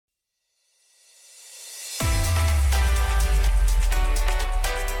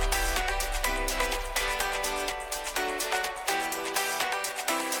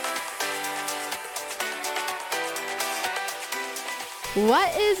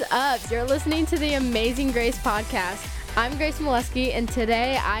What is up? You're listening to the Amazing Grace podcast. I'm Grace Molesky, and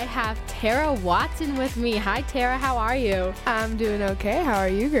today I have Tara Watson with me. Hi, Tara. How are you? I'm doing okay. How are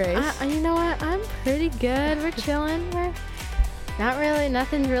you, Grace? You know what? I'm pretty good. We're chilling.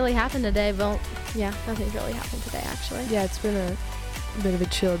 Nothing's really happened today, but nothing's really happened today, actually. Yeah, it's been a bit of a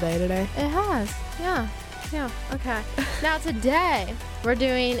chill day today. It has. Yeah. Okay. Now, today, we're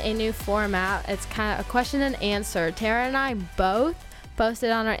doing a new format. It's kind of a question and answer. Tara and I both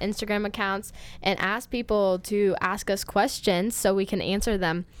posted on our Instagram accounts and asked people to ask us questions so we can answer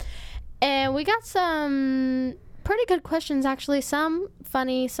them. And we got some pretty good questions, actually. Some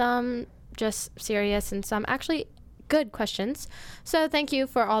funny, some just serious, and some actually good questions. So thank you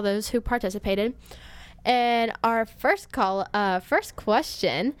for all those who participated. And our first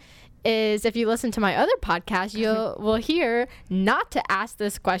question is, if you listen to my other podcast, you will hear not to ask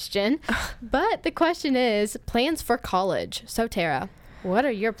this question. But the question is plans for college. So Tara, what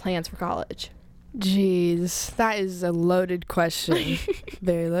are your plans for college? Jeez, that is a loaded question.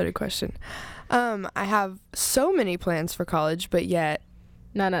 Very loaded question. I have so many plans for college, but yet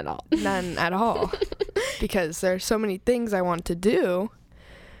None at all. None at all. Because there are so many things I want to do,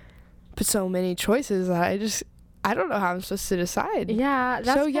 but so many choices that I don't know how I'm supposed to decide. Yeah.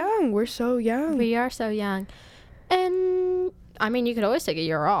 So young. We're so young. We are so young. And, I mean, you could always take a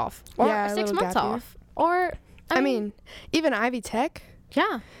year off. Or 6 months off. Or, I mean, even Ivy Tech.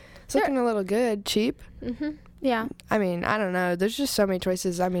 Yeah. It's looking a little good. Cheap. Mm-hmm. Yeah. I mean, I don't know. There's just so many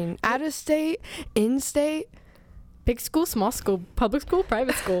choices. I mean, out of state, in state. Big school, small school, public school,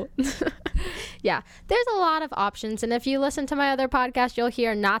 private school. Yeah, there's a lot of options. And if you listen to my other podcast, you'll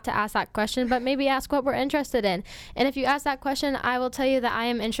hear not to ask that question, but maybe ask what we're interested in. And if you ask that question, I will tell you that I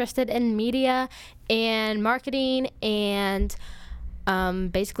am interested in media and marketing and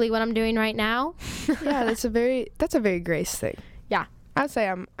basically what I'm doing right now. Yeah, that's a very Grace thing. Yeah. I'd say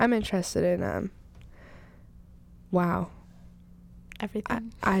I'm interested in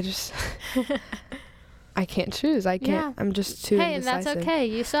everything. I just I can't choose. I can't. Yeah. I'm just too indecisive. And that's okay.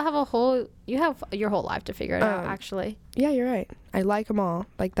 You still have your whole life to figure it out, actually. Yeah, you're right. I like them all.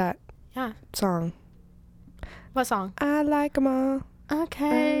 Like that song. What song? I like them all.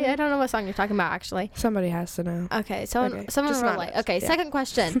 Okay. I don't know what song you're talking about, actually. Somebody has to know. Okay. Someone will relate. Okay. Yeah. Second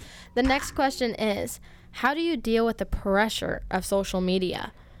question. The next question is, how do you deal with the pressure of social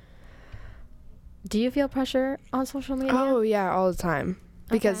media? Do you feel pressure on social media? Oh, yeah, all the time.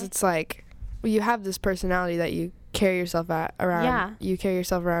 Because it's like, you have this personality that you carry yourself around. Yeah. You carry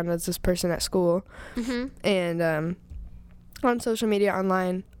yourself around as this person at school. Mm-hmm. And on social media,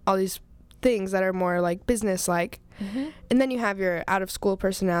 online, all these things that are more like business-like. Mm-hmm. And then you have your out-of-school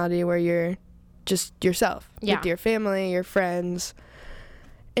personality where you're just yourself with your family, your friends.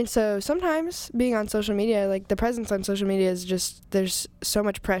 And so sometimes being on social media, like the presence on social media is just, there's so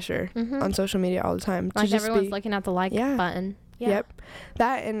much pressure on social media all the time. Like everyone's looking at the like button. Yeah. Yep.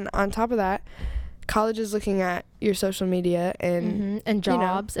 That, and on top of that, college is looking at your social media and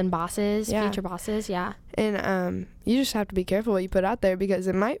jobs and bosses, future bosses, And you just have to be careful what you put out there, because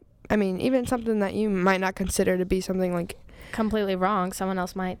it might, even something that you might not consider to be something like completely wrong, someone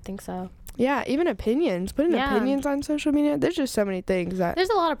else might think so. Yeah, even opinions. Putting opinions on social media, there's just so many things that... There's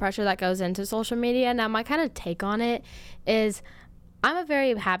a lot of pressure that goes into social media. Now, my kind of take on it is I'm a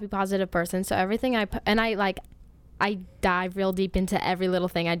very happy, positive person, so everything I dive real deep into every little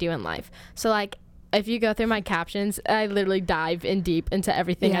thing I do in life. So, like, if you go through my captions, I literally dive in deep into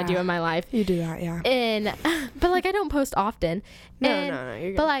everything I do in my life. You do that, yeah. But, like, I don't post often. No,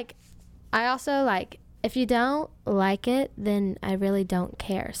 you're good. But, like, I also, like, if you don't like it, then I really don't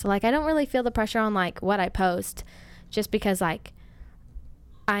care. So, like, I don't really feel the pressure on, like, what I post, just because, like,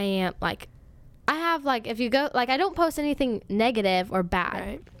 I am, like, I have, like, if you go, like, I don't post anything negative or bad.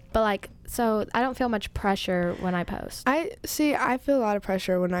 Right. But, like, so I don't feel much pressure when I post. I feel a lot of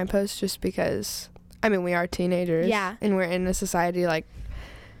pressure when I post, just because, we are teenagers. Yeah. And we're in a society like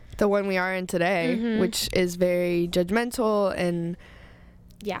the one we are in today, which is very judgmental, and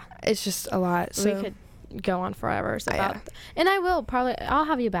it's just a lot. So we could go on forever about and I'll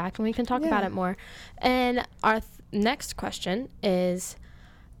have you back and we can talk about it more. And our next question is,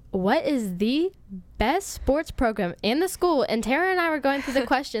 what is the best sports program in the school? And Tara and I were going through the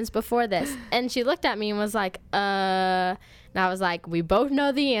questions before this, and she looked at me and was like, and I was like, we both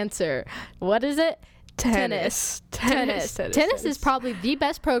know the answer. What is it? Tennis is probably the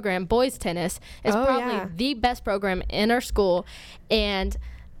best program. Boys tennis is probably the best program in our school. And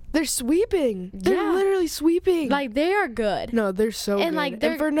they're sweeping. They're literally sweeping. Like, they are good. No, they're so good. Like,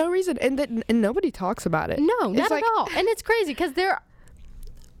 and for no reason. And nobody talks about it. No, not at all. And it's crazy because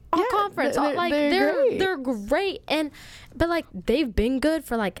all conference. They're great, but like they've been good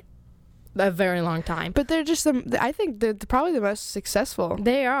for like a very long time. But they're just I think they're probably the most successful.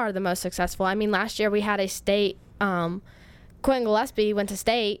 They are the most successful. I mean, last year we had a state. Quentin Gillespie went to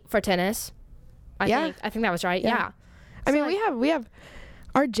state for tennis. I think that was right. Yeah. I mean, we have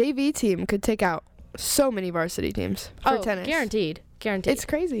our JV team could take out so many varsity teams for tennis. Guaranteed. It's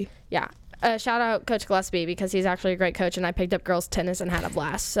crazy. Yeah. Shout out Coach Gillespie because he's actually a great coach, and I picked up girls tennis and had a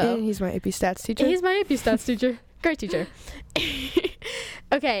blast. So and he's my AP Stats teacher. Great teacher.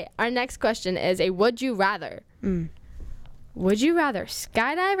 Okay, our next question is a would you rather. Would you rather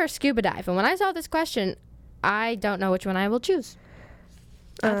skydive or scuba dive? And when I saw this question, I don't know which one I will choose.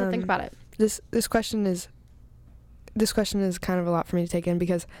 I have to think about it. This question is kind of a lot for me to take in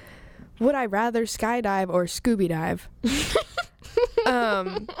because would I rather skydive or Scooby dive?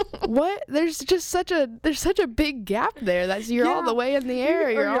 What? There's such a big gap there. You're all the way in the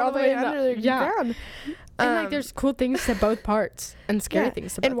air, you're all the way under the ground. And like there's cool things to both parts and scary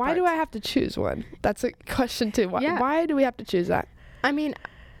things to both parts. And why do I have to choose one? That's a question too. Why do we have to choose that? I mean,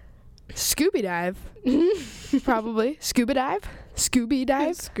 Scooby dive. Probably. Scuba dive? Scooby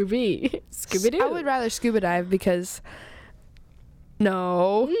dive? Scooby-Doo. I would rather scuba dive because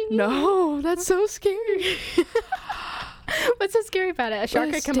no, that's so scary. What's so scary about it? A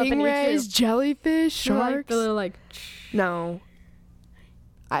shark could come up and eat you. Jellyfish, sharks. No.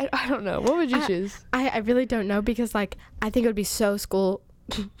 I don't know. What would you choose? I really don't know because like I think it would be so cool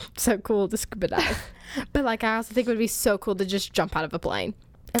to scuba dive. But like I also think it would be so cool to just jump out of a plane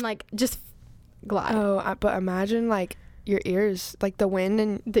and like just glide. But imagine like your ears, like the wind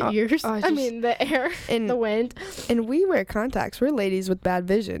and the ears. The air and the wind. And we wear contacts. We're ladies with bad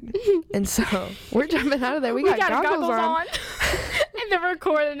vision, and so we're jumping out of there. We got goggles on. And they're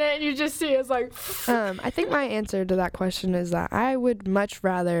recording it, and you just see it's like. I think my answer to that question is that I would much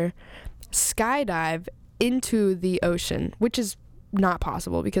rather skydive into the ocean, which is not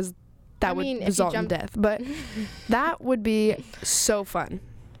possible because that would result in death. But that would be so fun.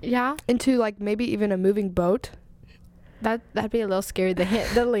 Yeah. Into like maybe even a moving boat. That'd be a little scary.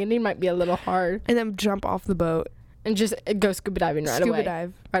 The landing might be a little hard. And then jump off the boat and just go scuba diving right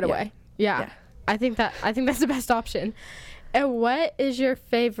away. Away. Yeah. I think that's the best option. And what is your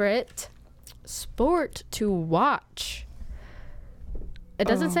favorite sport to watch? It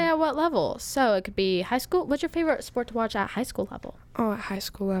doesn't say at what level, so it could be high school. What's your favorite sport to watch at high school level? At high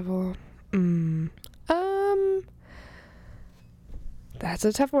school level, that's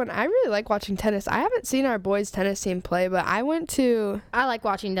a tough one. I really like watching tennis. I haven't seen our boys' tennis team play, but I like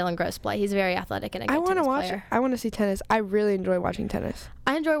watching Dylan Gross play. He's very athletic and a good tennis player. I want to see tennis. I really enjoy watching tennis.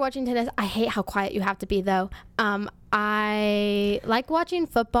 I enjoy watching tennis. I hate how quiet you have to be, though. I like watching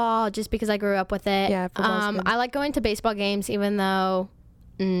football just because I grew up with it. Yeah, football's good. I like going to baseball games, even though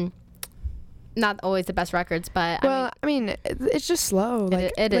not always the best records, but it's just slow.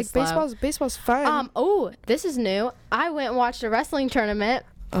 Like it is slow. Baseball's fun. This is new. I went and watched a wrestling tournament.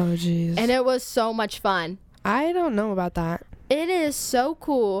 Oh jeez. And it was so much fun. I don't know about that. It is so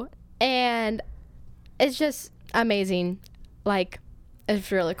cool and it's just amazing. Like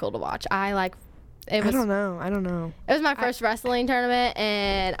it's really cool to watch. I don't know. It was my first wrestling tournament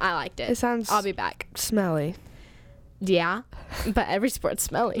and I liked it. It sounds I'll be back. Smelly. Yeah. But every sport's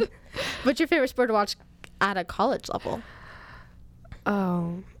smelly. What's your favorite sport to watch at a college level?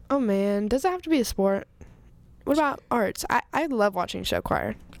 Oh man, does it have to be a sport? What about arts? I love watching show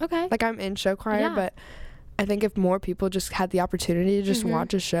choir. Okay. Like I'm in show choir, but I think if more people just had the opportunity to just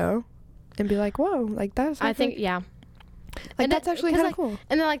watch a show and be like, whoa, like that's. I think yeah. Like that's actually kind of cool.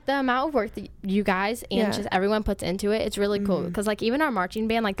 And then like the amount of work that you guys and just everyone puts into it, it's really cool. Because like even our marching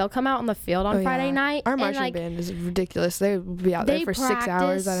band, like they'll come out on the field on Friday night. Our marching band is ridiculous. They will be out there for 6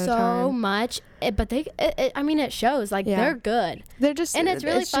 hours at a time. So much, but it shows like they're good. They're just and it's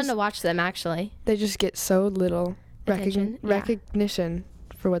really fun to watch them actually. They just get so little recognition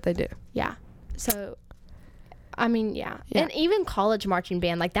for what they do. Yeah. So. Yeah. And even college marching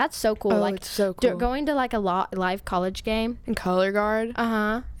band, like that's so cool. Like it's so cool. Going to like a live college game and color guard.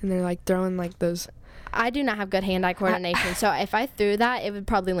 And they're like throwing like those. I do not have good hand-eye coordination, so if I threw that, it would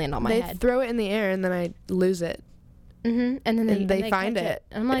probably land on my head. They throw it in the air and then I lose it. And then they find it.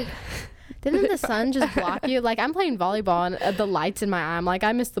 I'm like, didn't the sun just block you? Like I'm playing volleyball and the lights in my eye. I'm like,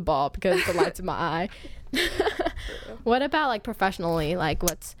 I missed the ball because the lights in my eye. What about like professionally? Like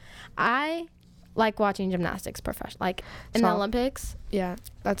I like watching gymnastics like in the Olympics. Yeah,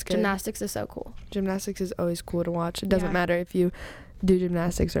 that's good. Gymnastics is so cool. Gymnastics is always cool to watch. It doesn't matter if you do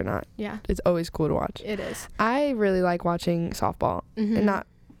gymnastics or not. Yeah. It's always cool to watch. It is. I really like watching softball. And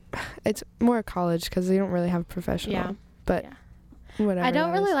it's more college because they don't really have professional. Yeah. But whatever. I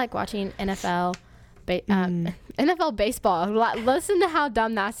don't really like watching NFL. NFL baseball. Listen to how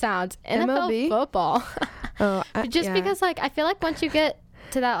dumb that sounds. NFL MLB? Football. Yeah. Because like I feel like once you get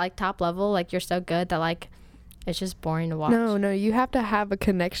to that like top level, like you're so good that like it's just boring to watch. No, you have to have a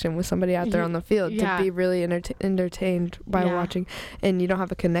connection with somebody out there on the field to be really entertained by watching, and you don't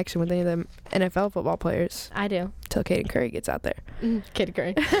have a connection with any of the NFL football players. I do. Till Caden Curry gets out there. Caden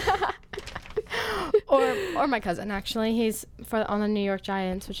Curry. or my cousin, actually. He's on the New York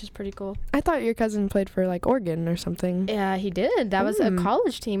Giants, which is pretty cool. I thought your cousin played for like Oregon or something. Yeah, he did. That was a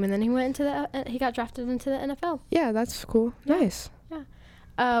college team, and then he went into he got drafted into the NFL. Yeah, that's cool. Yeah. Nice.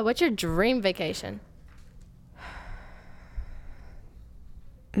 Yeah. What's your dream vacation?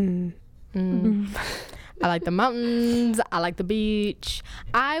 I like the mountains. I like the beach.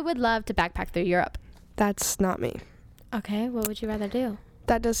 I would love to backpack through Europe. That's not me. Okay, what would you rather do?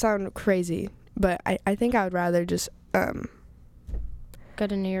 That does sound crazy, but I think I would rather just go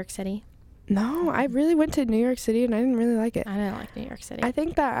to New York City. No, I really went to New York City and I didn't really like it. I didn't like New York City. I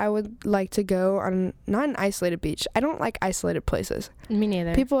think that I would like to go on not an isolated beach. I don't like isolated places. Me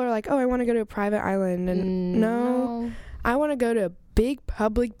neither. People are like, oh, I want to go to a private island, and no, I want to go to a big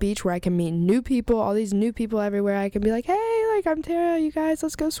public beach where I can meet new people, all these new people everywhere. I can be like, hey, like, I'm Tara, you guys,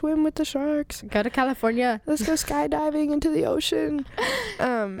 let's go swim with the sharks. Go to California. Let's go skydiving into the ocean.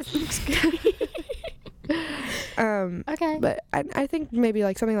 Okay. But I think maybe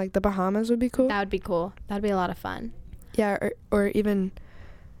like something like the Bahamas would be cool. That would be cool. That'd be a lot of fun. Yeah, or even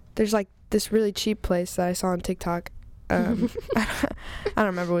there's like this really cheap place that I saw on TikTok. I don't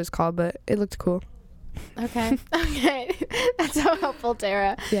remember what it's called, but it looked cool. Okay. Okay. That's so helpful,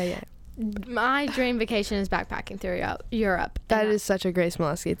 Tara. Yeah. My dream vacation is backpacking through Europe. That is such a Grace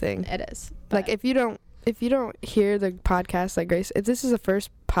Molesky thing. It is. Like if you don't hear the podcast like Grace, if this is the first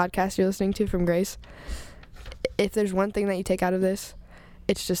podcast you're listening to from Grace, if there's one thing that you take out of this,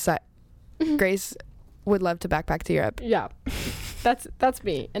 it's just that Grace would love to backpack to Europe. Yeah. That's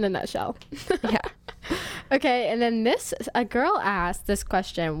me in a nutshell. Yeah. Okay, and then a girl asked this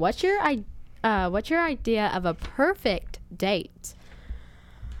question: What's your idea of a perfect date?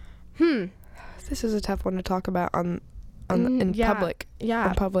 This is a tough one to talk about in public. Yeah.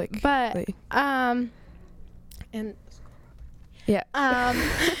 In public. But and yeah.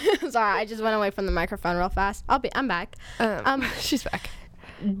 Sorry, I just went away from the microphone real fast. I'm back. She's back.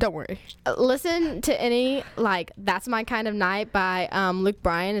 Don't worry. Listen to any "That's My Kind of Night" by Luke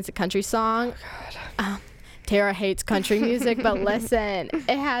Bryan. It's a country song. Oh, God. Tara hates country music, but listen,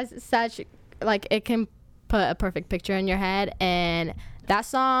 it has such it can put a perfect picture in your head, and that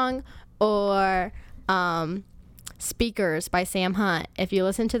song or Speakers by Sam Hunt. If you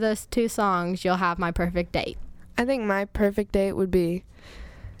listen to those two songs, you'll have my perfect date. I think my perfect date would be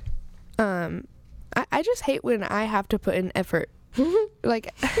I just hate when I have to put in effort.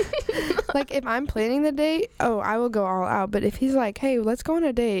 like if I'm planning the date, I will go all out. But if he's like, hey, let's go on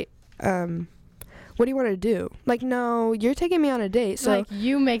a date, what do you want to do? Like, no, you're taking me on a date, so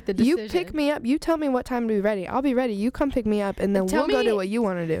you make the decision. You pick me up, you tell me what time to be ready. I'll be ready. You come pick me up, and then we'll go do what you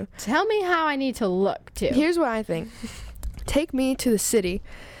want to do. Tell me how I need to look too. Here's what I think. Take me to the city,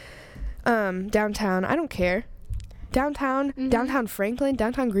 downtown. I don't care. Downtown, downtown Franklin,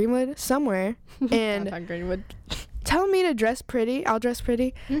 downtown Greenwood, somewhere, and downtown Greenwood. Tell me to dress pretty. I'll dress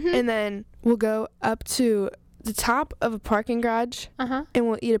pretty, and then we'll go up to the top of a parking garage, and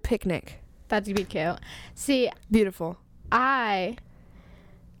we'll eat a picnic. That'd be cute. See, beautiful. I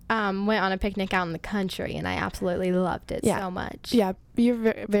went on a picnic out in the country, and I absolutely loved it so much. Yeah, you're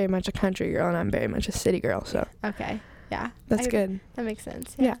very, very much a country girl, and I'm very much a city girl. So okay, yeah, that's good. That makes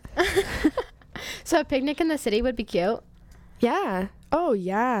sense. Yeah. So a picnic in the city would be cute. Yeah. Oh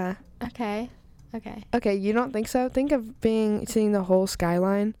yeah. Okay. You don't think so? Think of seeing the whole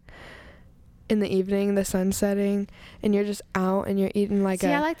skyline in the evening, the sun setting, and you're just out and you're eating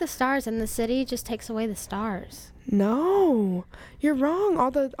I like the stars, and the city just takes away the stars. No, you're wrong. All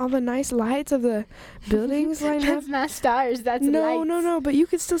the nice lights of the buildings lined up. That's not stars. That's no, lights. No. But you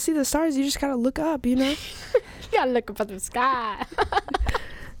can still see the stars. You just gotta look up. You know. You gotta look up at the sky.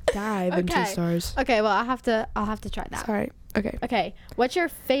 Dive into the stars. Okay. Well, I'll have to try that. Sorry. Okay. Okay. What's your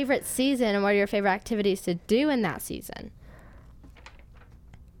favorite season, and what are your favorite activities to do in that season?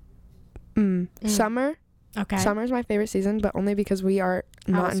 Summer. Okay. Summer is my favorite season, but only because we are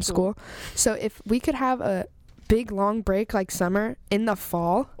not in school. So if we could have a big long break like summer in the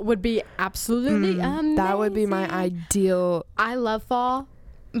fall, would be absolutely amazing. That would be my ideal. I love fall.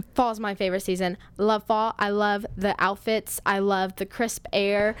 Fall's my favorite season. Love fall. I love the outfits. I love the crisp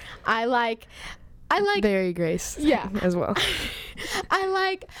air. I like very Grace. Yeah. As well. I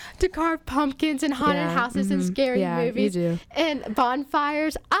like to carve pumpkins and haunted houses and scary movies. You do. And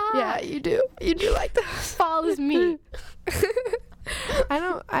bonfires. Yeah, you do. You do like those. Fall is me.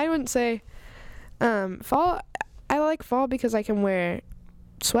 I wouldn't say fall. I like fall because I can wear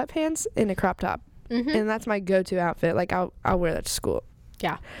sweatpants and a crop top. And that's my go-to outfit. Like I'll wear that to school.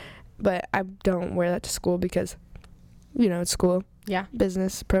 Yeah. But I don't wear that to school because it's school. Yeah.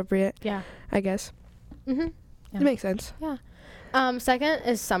 Business appropriate. Yeah. I guess. Yeah. It makes sense. Yeah. Second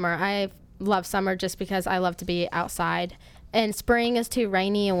is summer. I love summer just because I love to be outside. And spring is too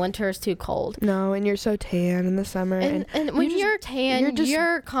rainy and winter is too cold. No, and you're so tan in the summer. And when you're tan,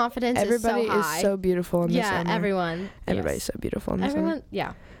 your confidence is so high. Everybody is so beautiful in the summer. Yeah, everyone. Everybody's so beautiful in the summer.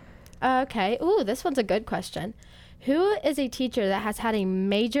 Yeah. Okay. Ooh, this one's a good question. Who is a teacher that has had a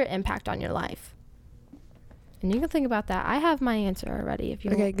major impact on your life? And you can think about that. I have my answer already if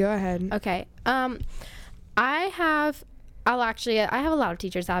you want. Okay, go ahead. Okay. I have a lot of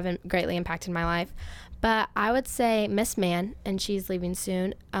teachers that have greatly impacted my life, but I would say Miss Mann, and she's leaving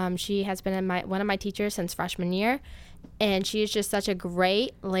soon. She has been one of my teachers since freshman year, and she is just such a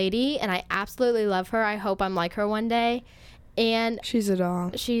great lady, and I absolutely love her. I hope I'm like her one day. And she's a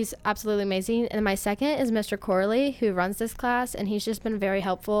doll. She's absolutely amazing. And my second is Mr. Corley, who runs this class, and he's just been very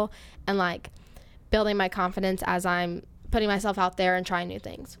helpful and like building my confidence as I'm putting myself out there and trying new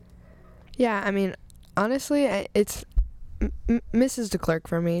things. Yeah, I mean, honestly, it's Mrs. DeClerc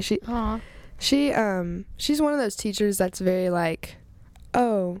for me. She's one of those teachers that's very like,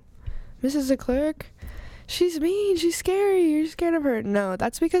 oh, Mrs. DeClerc, she's mean, she's scary, you're scared of her. No,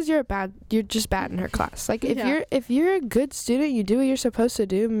 that's because you're just bad in her class. Like if you're a good student, you do what you're supposed to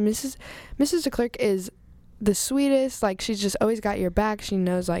do. Mrs. DeClerc is the sweetest. Like, she's just always got your back. She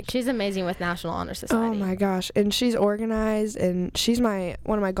knows, like, she's amazing with National Honor Society. Oh my gosh. And she's organized, and she's one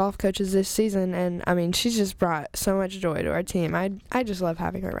of my golf coaches this season, and I mean, she's just brought so much joy to our team. I just love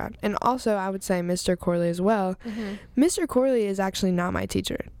having her around. And also, I would say Mr. Corley as well. Mr. Corley is actually not my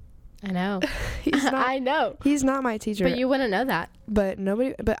teacher. I know. He's not, I know. He's not my teacher. But you wouldn't know that. But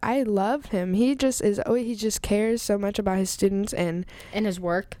I love him. He just cares so much about his students and his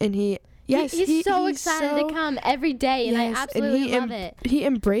work. And he's so excited to come every day, and I absolutely love it. He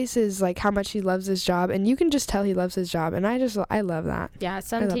embraces like how much he loves his job, and you can just tell he loves his job, and I love that. Yeah,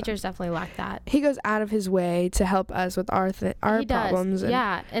 some teachers definitely lack that. He goes out of his way to help us with our problems.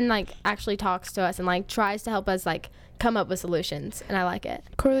 And like actually talks to us and like tries to help us like come up with solutions, and I like it.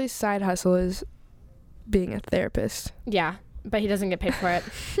 Corley's side hustle is being a therapist. Yeah, but he doesn't get paid for it.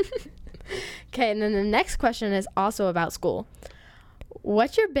 Okay, and then the next question is also about school.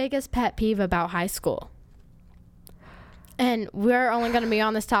 What's your biggest pet peeve about high school? And we're only going to be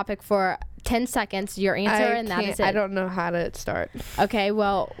on this topic for 10 seconds. Your answer, and that is it. I don't know how to start. Okay,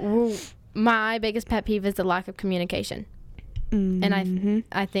 well, my biggest pet peeve is the lack of communication. And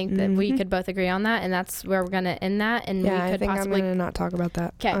I think that we could both agree on that, and that's where we're going to end that. And I think I'm going to not talk about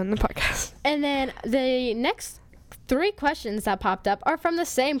that on the podcast. And then the next 3 questions that popped up are from the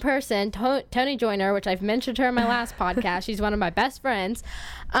same person, Tony Joyner, which I've mentioned her in my last podcast. She's one of my best friends.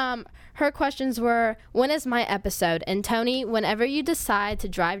 Her questions were, when is my episode? And Tony, whenever you decide to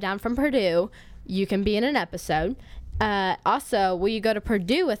drive down from Purdue, you can be in an episode. Also, will you go to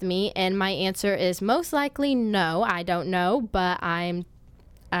Purdue with me? And my answer is most likely no. I don't know, but I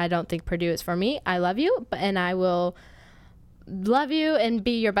don't think Purdue is for me. I love you, and I will love you and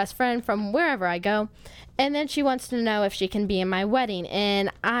be your best friend from wherever I go. And then she wants to know if she can be in my wedding,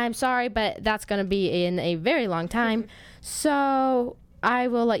 and I'm sorry, but that's going to be in a very long time, so I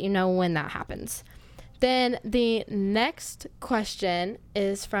will let you know when that happens. Then the next question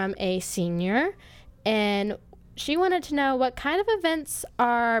is from a senior, and she wanted to know what kind of events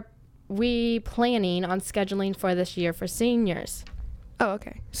are we planning on scheduling for this year for seniors. Oh,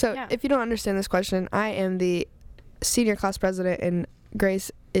 okay. So if you don't understand this question, I am the senior class president, and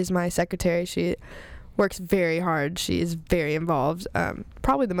Grace is my secretary. She works very hard. She is very involved.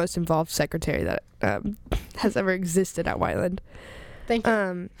 Probably the most involved secretary that has ever existed at Whiteland. Thank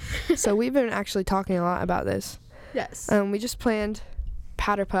you. So we've been actually talking a lot about this. Yes. We just planned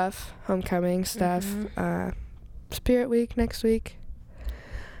Powder Puff, homecoming stuff, Spirit Week next week.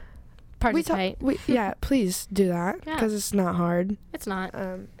 Participate. Please do that because it's not hard. It's not.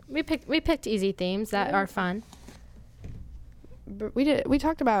 We picked easy themes that are fun. But we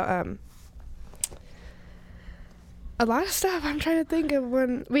talked about a lot of stuff. I'm trying to think of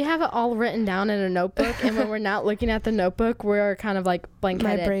when we have it all written down in a notebook, and when we're not looking at the notebook, we're kind of like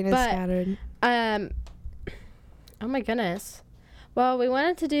blank-headed. My brain is scattered. Oh my goodness. Well, we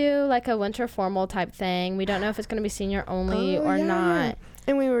wanted to do like a winter formal type thing. We don't know if it's going to be senior only or not.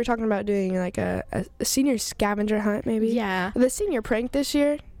 And we were talking about doing like a senior scavenger hunt, maybe. Yeah. The senior prank this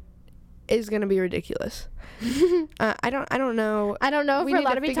year is gonna be ridiculous. I don't know. I don't know if we're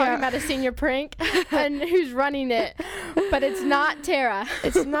allowed to be talking about a senior prank and who's running it, but it's not Tara.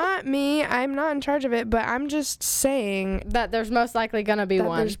 It's not me. I'm not in charge of it, but I'm just saying that there's most likely gonna be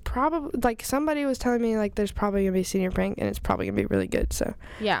one. There's probably, like, somebody was telling me, like, there's probably gonna be a senior prank, and it's probably gonna be really good. So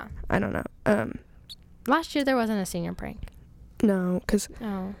yeah, I don't know. Last year there wasn't a senior prank. No, because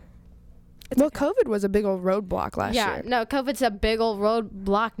well, okay. COVID was a big old roadblock last year. Yeah, no, COVID's a big old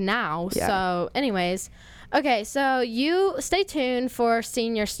roadblock now. Yeah. So, anyways. Okay, so you stay tuned for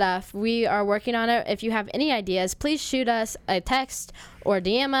senior stuff. We are working on it. If you have any ideas, please shoot us a text or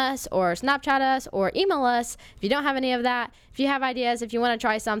DM us or Snapchat us or email us. If you don't have any of that, if you have ideas, if you want to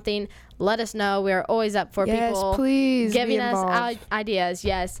try something, let us know. We're always up for people please giving us ideas.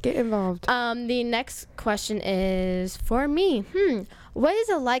 Yes. Get involved. The next question is for me. What is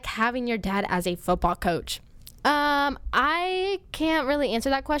it like having your dad as a football coach? I can't really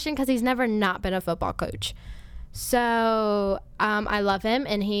answer that question because he's never not been a football coach. So, I love him,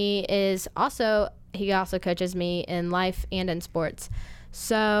 and he also coaches me in life and in sports.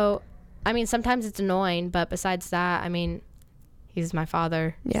 So, I mean, sometimes it's annoying, but besides that, I mean, he's my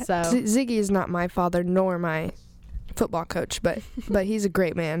father. Yeah. So Ziggy is not my father nor my football coach, but he's a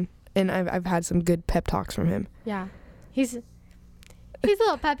great man, and I've had some good pep talks from him. Yeah. He's a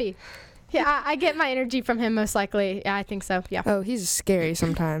little peppy. Yeah, I get my energy from him most likely. Yeah, I think so. Yeah. Oh, he's scary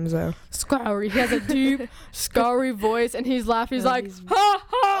sometimes though. Scary. He has a deep, scary voice, and he's laughing. He's like, ha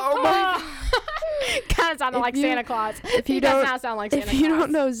ha. Oh my. Kind of sounded like Santa Claus. If you don't sound like Santa Claus. If you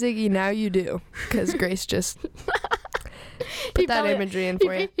don't know Ziggy now, you do, because Grace just put that imagery in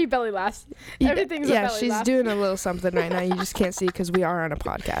for you. He belly laughs. Everything's a belly laugh. Yeah, she's doing a little something right now. You just can't see because we are on a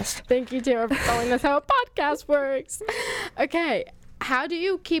podcast. Thank you, Tara, for telling us how a podcast works. Okay. How do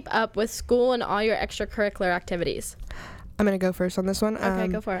you keep up with school and all your extracurricular activities? I'm going to go first on this one. Okay,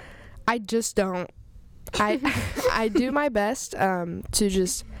 go for it. I just don't. I do my best to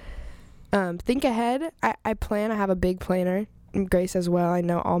just think ahead. I plan. I have a big planner. Grace as well. I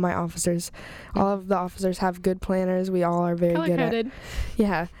know all my officers. All of the officers have good planners. We all are very good at.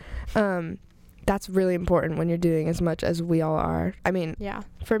 Yeah. That's really important when you're doing as much as we all are. I mean, yeah.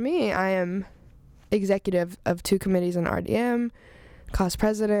 For me, I am executive of 2 committees in RDM. Class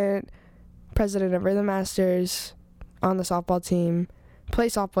president of Rhythm Masters, on the softball team, play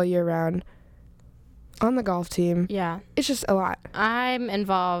softball year round, on the golf team. Yeah. It's just a lot. I'm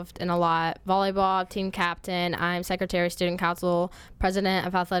involved in a lot. Volleyball, team captain. I'm secretary of student council, president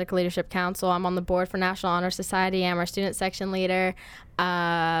of athletic leadership council. I'm on the board for National Honor Society. I'm our student section leader.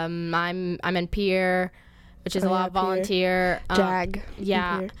 I'm in peer, which is a lot of volunteer. JAG.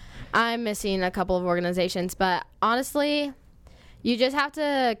 Yeah. I'm missing a couple of organizations, but honestly, you just have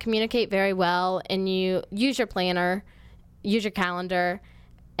to communicate very well, and you use your planner, use your calendar,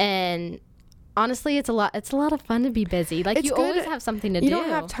 and honestly, it's a lot of fun to be busy. Like, you always have something to do. You don't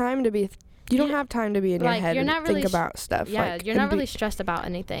have time to be in your head and think about stuff. Yeah, you're not really stressed about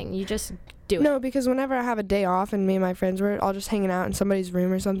anything. You just do it. No, because whenever I have a day off and me and my friends were all just hanging out in somebody's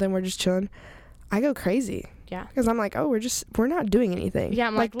room or something, we're just chilling, I go crazy. Yeah. Because I'm like, we're not doing anything. Yeah,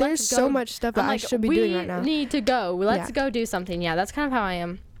 I'm like there's so much stuff that I should be doing right now. We need to go. Let's go do something. Yeah, that's kind of how I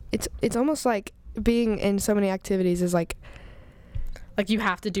am. It's almost like being in so many activities is like you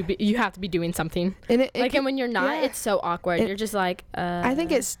have to be doing something. And and when you're not, it's so awkward. You're just like, I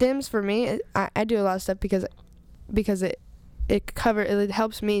think it stems for me. I do a lot of stuff because it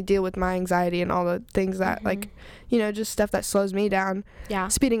helps me deal with my anxiety and all the things that just stuff that slows me down. Yeah.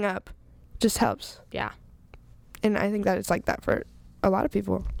 Speeding up just helps. Yeah. And I think that it's like that for a lot of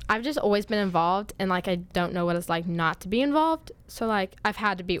people. I've just always been involved, and I don't know what it's like not to be involved. So I've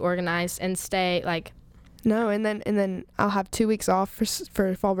had to be organized and stay No, and then I'll have 2 weeks off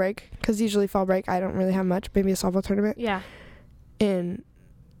for fall break, because usually fall break I don't really have much, maybe a softball tournament. Yeah. And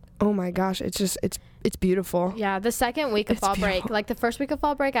oh my gosh, it's beautiful. Yeah, the second week of fall break, the first week of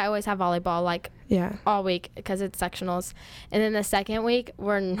fall break, I always have volleyball all week because it's sectionals, and then the second week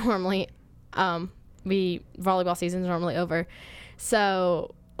we're normally volleyball season's normally over,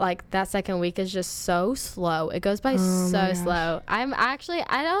 so that second week is just so slow. It goes by so slow. I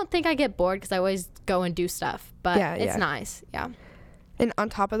don't think I get bored because I always go and do stuff, but it's nice. Yeah. And on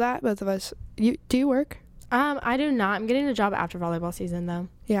top of that, both of us, do you work? I do not. I'm getting a job after volleyball season though.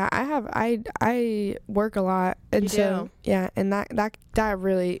 Yeah, I work a lot, and and that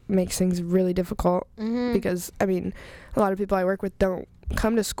really makes things really difficult, because I mean, a lot of people I work with don't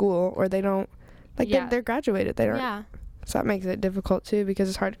come to school, or they don't they're graduated. They don't. Yeah. So that makes it difficult too, because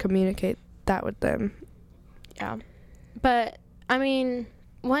it's hard to communicate that with them. Yeah. But I mean,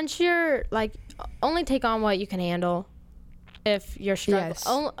 once you're like, only take on what you can handle. If you're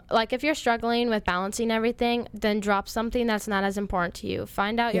struggling, Yes. If you're struggling with balancing everything, then drop something that's not as important to you.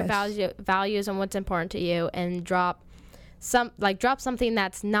 Find out your values and what's important to you, and drop something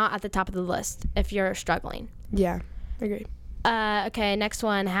that's not at the top of the list if you're struggling. Yeah, agree. Okay, next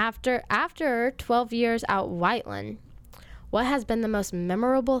one. After 12 years out Whiteland, what has been the most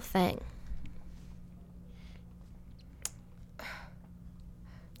memorable thing?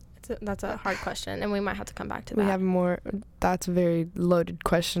 That's a hard question, and we might have to come back to that. We have more. That's a very loaded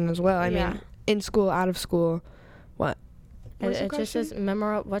question as well. I mean, in school, out of school, what? It just is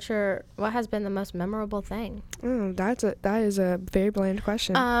memorable. What has been the most memorable thing? That is a very bland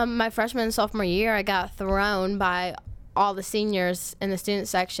question. My freshman and sophomore year, I got thrown by all the seniors in the student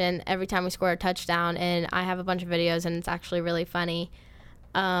section every time we scored a touchdown, and I have a bunch of videos, and it's actually really funny.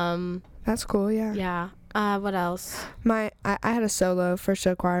 That's cool. Yeah. Yeah. What else? I had a solo for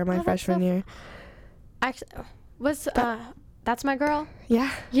show choir my freshman year. Actually, That's My Girl?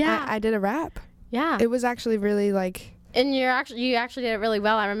 Yeah. Yeah. I did a rap. Yeah. It was actually really like. And you actually did it really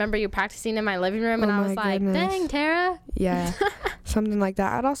well. I remember you practicing in my living room, and I was like, "Dang, Tara." Yeah. Something like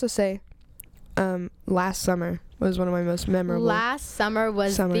that. I'd also say, last summer was one of my most memorable. Last summer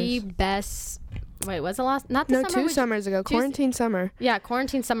was the best. Wait, was it last? Not the summer. No, 2 summers ago. Quarantine summer. Yeah,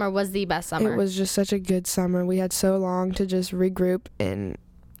 quarantine summer was the best summer. It was just such a good summer. We had so long to just regroup and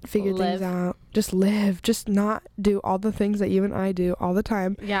figure things out. Just live. Just not do all the things that you and I do all the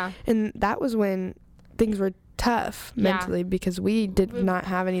time. Yeah. And that was when things were tough mentally because we did not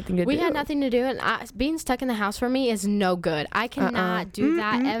have anything to do. We had nothing to do, and being stuck in the house for me is no good. I cannot do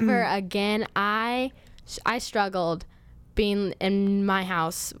that ever again. I struggled being in my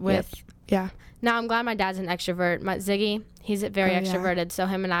house with. Yep. Yeah. Now, I'm glad my dad's an extrovert. My Ziggy, he's very extroverted, so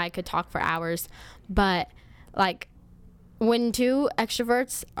him and I could talk for hours. But, like, when 2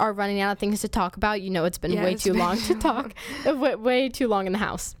 extroverts are running out of things to talk about, you know it's been way too long to talk. Way too long in the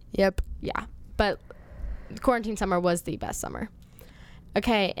house. Yep. Yeah. But quarantine summer was the best summer.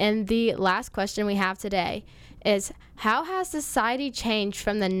 Okay, and the last question we have today is, how has society changed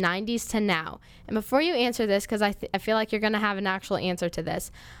from the 90s to now? And before you answer this, because I feel like you're going to have an actual answer to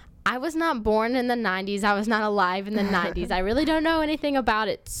this, I was not born in the 90s. I was not alive in the 90s. I really don't know anything about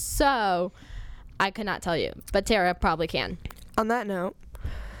it, so I could not tell you. But Tara probably can. On that note,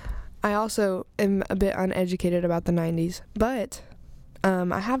 I also am a bit uneducated about the 90s, but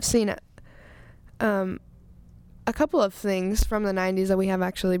I have seen a couple of things from the 90s that we have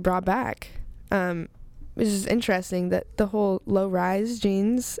actually brought back, which is interesting. That the whole low-rise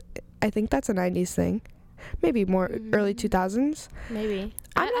jeans, I think that's a 90s thing. Maybe more early 2000s. Maybe.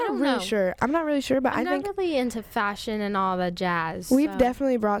 I'm not really sure. I'm not really sure, but I think I'm not really into fashion and all the jazz. We've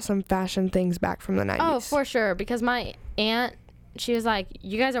definitely brought some fashion things back from the 90s. Oh, for sure. Because my aunt, she was like,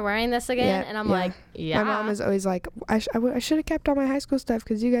 "You guys are wearing this again?" And I'm like, "Yeah." My mom is always like, I should have kept all my high school stuff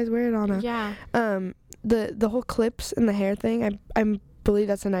because you guys wear it on a. Yeah. The whole clips in the hair thing, I believe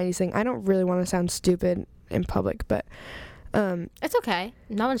that's a 90s thing. I don't really want to sound stupid in public, but. It's okay.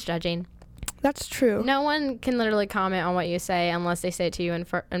 No one's judging. That's true. No one can literally comment on what you say unless they say it to you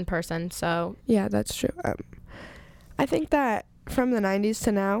in person. So yeah, that's true. I think that from the 90s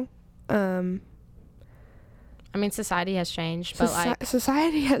to now, I mean, society has changed, but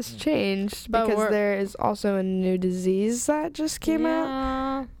society has changed because there is also a new disease that just came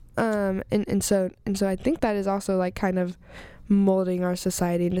out. And so I think that is also like kind of molding our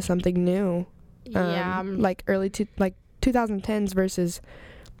society into something new. Like 2010s versus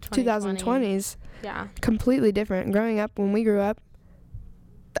 2020s. Yeah. Completely different. Growing up, when we grew up,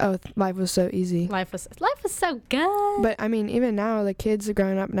 life was so easy. Life was so good. But I mean, even now, the kids are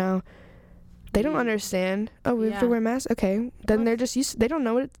growing up now. They don't understand. Oh, we have to wear masks. Okay, then they're just used. They don't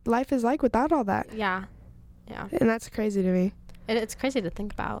know what life is like without all that. Yeah, yeah. And that's crazy to me. It's crazy to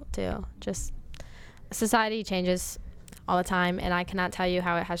think about too. Just society changes all the time, and I cannot tell you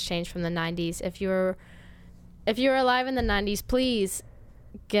how it has changed from the 90s. If you're alive in the 90s, please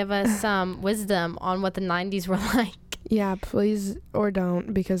give us some wisdom on what the 90s were like. Yeah, please, or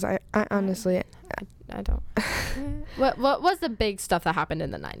don't, because I honestly I don't. What was the big stuff that happened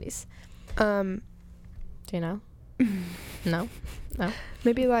in the 90s? Do you know? No.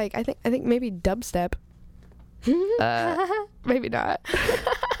 Maybe like I think maybe dubstep. Maybe not.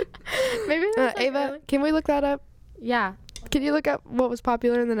 Maybe not. Ava, can we look that up? Yeah. Can you look up what was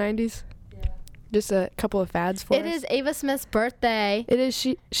popular in the 90s? Just a couple of fads for us. It is Ava Smith's birthday. It is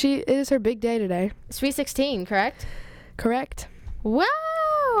it is her big day today. Sweet 16, correct? Correct. Wow.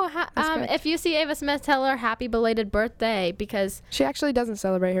 Correct. If you see Ava Smith, tell her happy belated birthday, because she actually doesn't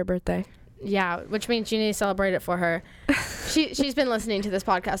celebrate her birthday. Yeah, which means you need to celebrate it for her. She's been listening to this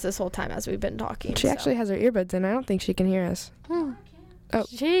podcast this whole time as we've been talking. She actually has her earbuds in. I don't think she can hear us. Oh,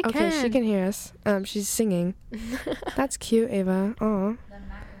 she can. Okay, she can hear us. She's singing. That's cute, Ava. Aw.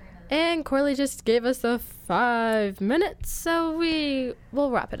 And Corley just gave us the 5 minutes, so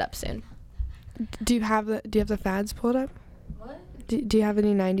we'll wrap it up soon. Do you have the fads pulled up? What? Do you have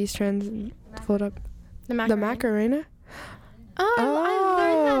any 90s trends pulled up? The Macarena? The Macarena? Oh, I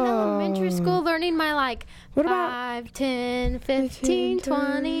learned that in elementary school, learning my what 5, 10, 15,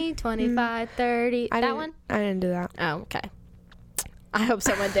 20, 25, 30. That one? I didn't do that. Oh, okay. I hope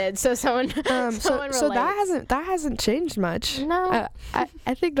someone did. So someone relates. So that hasn't changed much. No.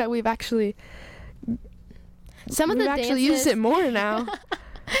 I think that we've actually dances actually used it more now.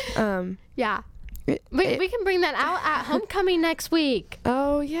 Yeah. We can bring that out at homecoming next week.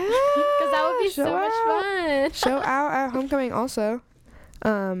 Oh yeah. Because that would be so much fun. Show out at homecoming also.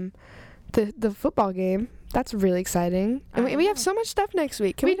 The football game. That's really exciting. And we have so much stuff next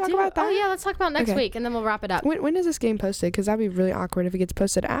week. Can we talk about that? Oh, yeah, let's talk about next week, and then we'll wrap it up. When is this game posted? Because that'd be really awkward if it gets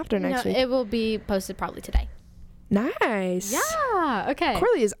posted after next week. It will be posted probably today. Nice. Yeah, okay.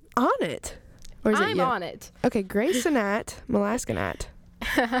 Corley is on it. Or is I'm on it. Okay, Grace and Nat, Malaska Nat.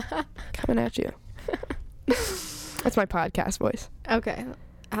 Coming at you. That's my podcast voice. Okay.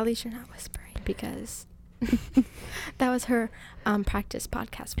 At least you're not whispering, because that was her practice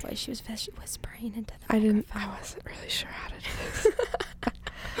podcast voice. She was whispering into the microphone. I wasn't really sure how to do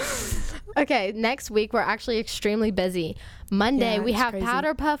this. Okay, next week we're actually extremely busy. Monday we have crazy.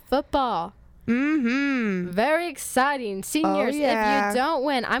 Powder Puff football. Mm-hmm. Very exciting. Seniors, if you don't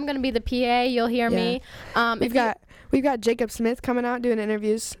win, I'm going to be the PA. You'll hear me. We've got Jacob Smith coming out doing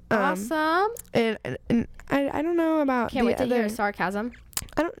interviews. Awesome. And I don't know about Can't wait to hear sarcasm.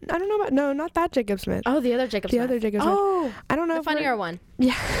 I don't know about not that Jacob Smith. Oh, the other Jacob Smith. The other Jacob Smith. Oh, I don't know. The funnier one.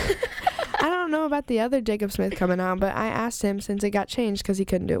 Yeah. I don't know about the other Jacob Smith coming out, but I asked him since it got changed because he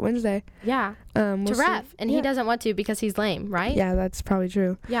couldn't do it Wednesday. Yeah. To ref, and he doesn't want to because he's lame, right? Yeah, that's probably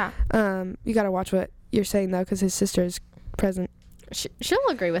true. Yeah. You got to watch what you're saying though, because his sister's present. She'll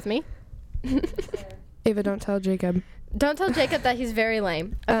agree with me. Ava, don't tell Jacob. Don't tell Jacob that he's very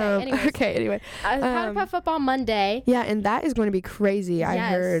lame. Okay, anyway. Powder Puff football Monday. Yeah, and that is going to be crazy.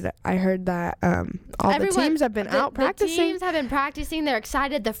 Yes. I heard that the teams have been out practicing. The teams have been practicing. They're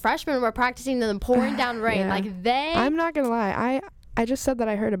excited. The freshmen were practicing in the pouring down rain. Yeah. I'm not going to lie. I just said that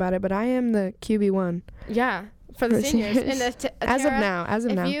I heard about it, but I am the QB1. Yeah, for the seniors. And as of now.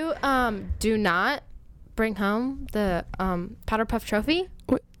 If you do not bring home the Powder Puff trophy...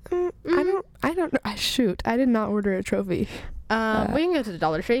 I don't know. Shoot, I did not order a trophy. We can go to the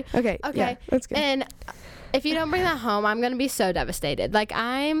Dollar Tree. Okay. Yeah, let's go. And if you don't bring that home, I'm gonna be so devastated.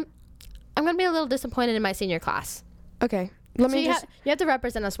 I'm gonna be a little disappointed in my senior class. Okay. You have to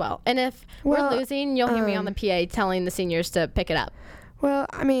represent us well. And if we're losing, you'll hear me on the PA telling the seniors to pick it up. Well,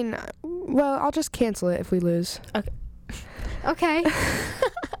 I'll just cancel it if we lose. Okay.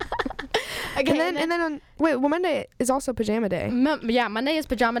 Okay, and then Monday is also pajama day. Monday is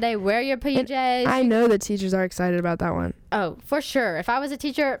pajama day. Wear your PJs. And I know the teachers are excited about that one. Oh, for sure. If I was a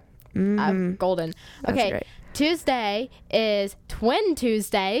teacher, I'm golden. Okay, great. Tuesday is Twin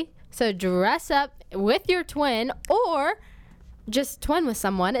Tuesday, so dress up with your twin or just twin with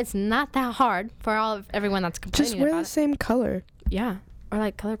someone. It's not that hard for everyone that's complaining about it. Just wear the same color. Yeah, or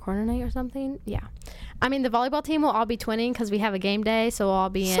color coordinate or something. Yeah. I mean, the volleyball team will all be twinning because we have a game day, so we'll all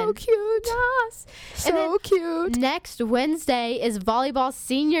be in. So cute. Yes. So cute. Next Wednesday is volleyball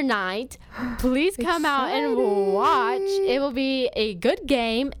senior night. Please come out and watch. It will be a good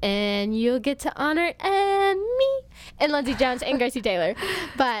game, and you'll get to honor me and Lindsay Jones and Gracie Taylor.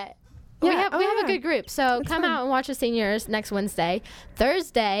 But we have a good group, so come out and watch the seniors next Wednesday.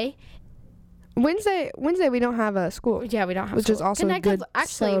 Wednesday we don't have a school. Yeah, we don't have which school. Is also a good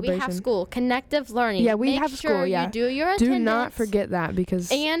celebration. We have school. Connective learning. Yeah, we have school. Yeah, you do your attendance. Do not forget that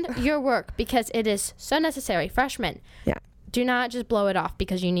and your work because it is so necessary. Freshmen. Yeah. Do not just blow it off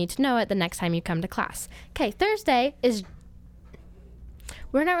because you need to know it the next time you come to class. Okay, Thursday is.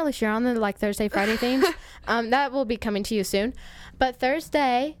 We're not really sure on the Thursday, Friday things. That will be coming to you soon. But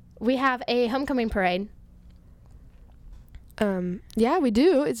Thursday we have a homecoming parade. Yeah, we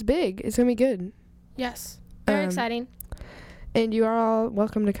do. It's big. It's gonna be good. Yes. Very exciting. And you are all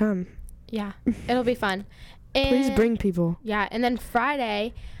welcome to come. Yeah, it'll be fun. And please bring people. Yeah, and then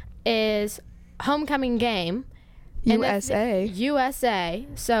Friday is homecoming game. USA.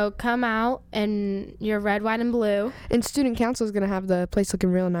 So come out in your red, white, and blue. And student council is gonna have the place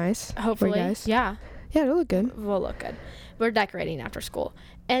looking real nice. Hopefully, guys. Yeah. Yeah, it'll look good. We'll look good. We're decorating after school.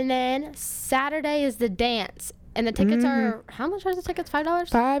 And then Saturday is the dance. And the tickets are, how much are the tickets? $5?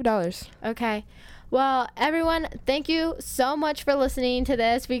 $5. Okay. Well, everyone, thank you so much for listening to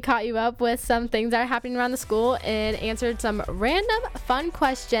this. We caught you up with some things that are happening around the school and answered some random fun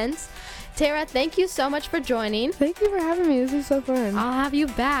questions. Tara, thank you so much for joining. Thank you for having me. This is so fun. I'll have you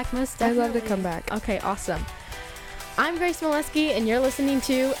back, most definitely. I'd love to come back. Okay, awesome. I'm Grace Molesky, and you're listening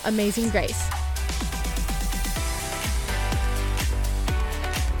to Amazing Grace.